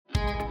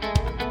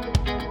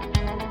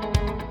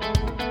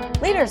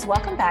Leaders,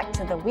 welcome back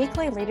to the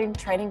weekly Leading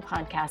Training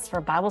Podcast for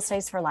Bible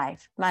Studies for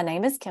Life. My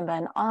name is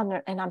Kimba,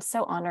 and I'm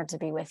so honored to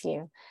be with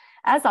you.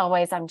 As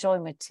always, I'm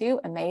joined with two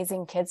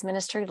amazing kids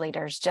ministry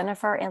leaders,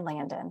 Jennifer and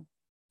Landon.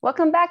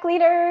 Welcome back,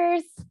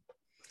 leaders.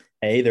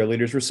 Hey there,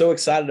 leaders. We're so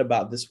excited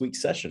about this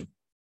week's session.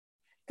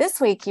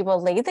 This week, you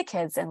will lead the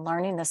kids in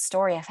learning the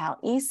story of how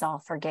Esau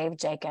forgave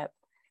Jacob.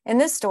 In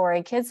this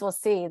story, kids will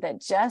see that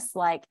just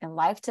like in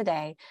life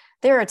today,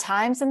 there are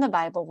times in the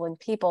Bible when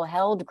people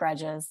held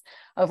grudges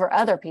over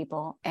other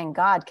people and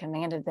God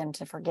commanded them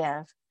to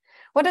forgive.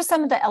 What are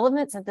some of the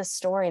elements of this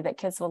story that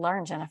kids will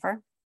learn,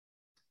 Jennifer?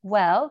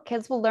 Well,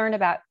 kids will learn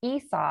about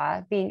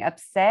Esau being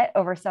upset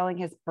over selling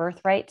his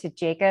birthright to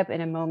Jacob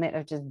in a moment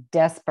of just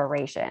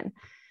desperation.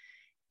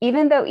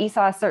 Even though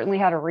Esau certainly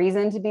had a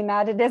reason to be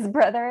mad at his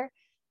brother,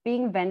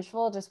 being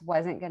vengeful just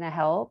wasn't going to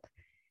help.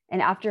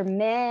 And after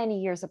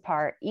many years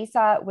apart,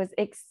 Esau was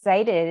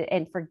excited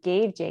and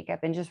forgave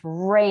Jacob and just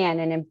ran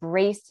and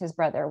embraced his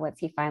brother once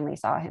he finally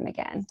saw him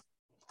again.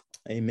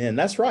 Amen.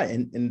 That's right.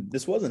 And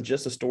this wasn't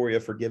just a story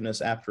of forgiveness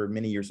after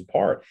many years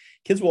apart.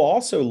 Kids will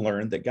also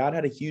learn that God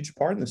had a huge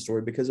part in the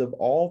story because of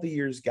all the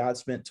years God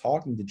spent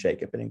talking to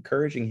Jacob and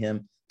encouraging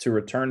him to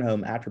return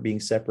home after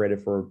being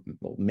separated for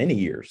many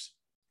years.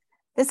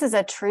 This is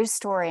a true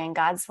story in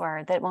God's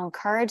word that will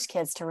encourage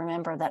kids to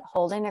remember that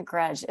holding a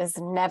grudge is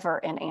never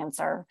an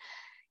answer.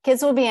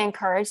 Kids will be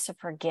encouraged to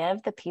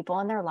forgive the people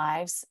in their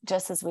lives,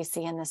 just as we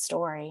see in this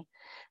story.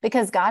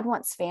 Because God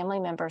wants family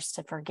members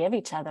to forgive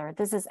each other,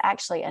 this is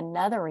actually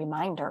another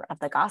reminder of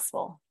the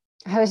gospel.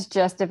 I was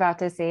just about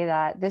to say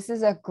that. This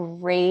is a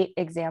great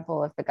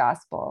example of the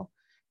gospel.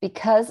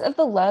 Because of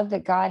the love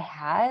that God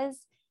has,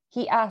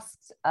 He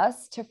asks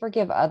us to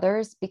forgive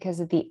others because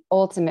of the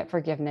ultimate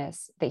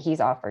forgiveness that he's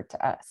offered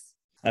to us.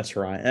 That's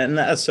right. And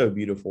that's so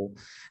beautiful.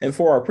 And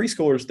for our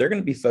preschoolers, they're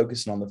going to be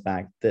focusing on the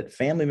fact that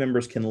family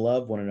members can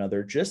love one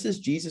another just as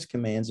Jesus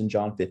commands in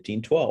John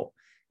 15:12.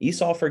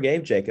 Esau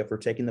forgave Jacob for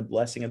taking the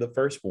blessing of the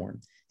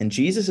firstborn. And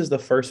Jesus is the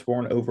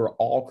firstborn over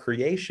all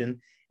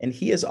creation, and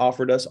he has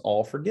offered us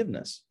all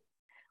forgiveness.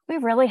 We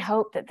really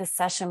hope that this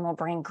session will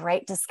bring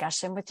great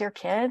discussion with your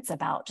kids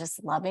about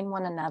just loving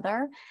one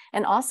another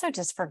and also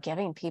just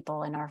forgiving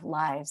people in our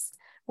lives.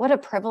 What a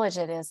privilege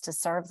it is to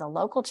serve the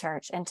local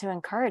church and to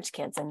encourage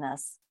kids in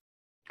this.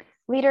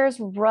 Leaders,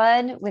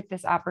 run with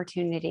this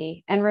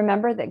opportunity and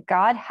remember that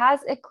God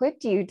has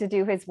equipped you to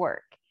do his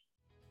work.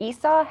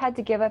 Esau had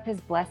to give up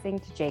his blessing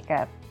to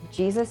Jacob.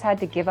 Jesus had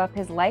to give up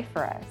his life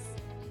for us.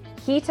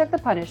 He took the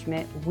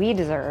punishment we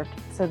deserved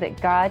so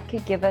that God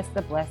could give us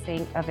the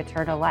blessing of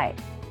eternal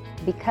life.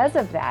 Because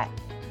of that,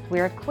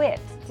 we're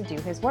equipped to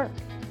do his work.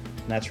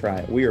 That's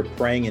right. We are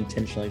praying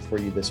intentionally for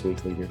you this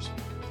week, leaders.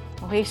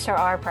 We sure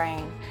are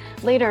praying.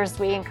 Leaders,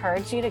 we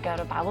encourage you to go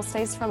to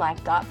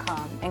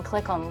BibleStudiesForLife.com and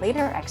click on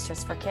Leader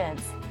Extras for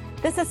Kids.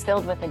 This is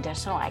filled with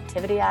additional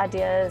activity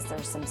ideas.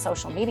 There's some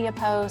social media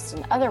posts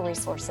and other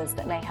resources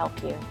that may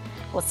help you.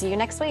 We'll see you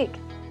next week.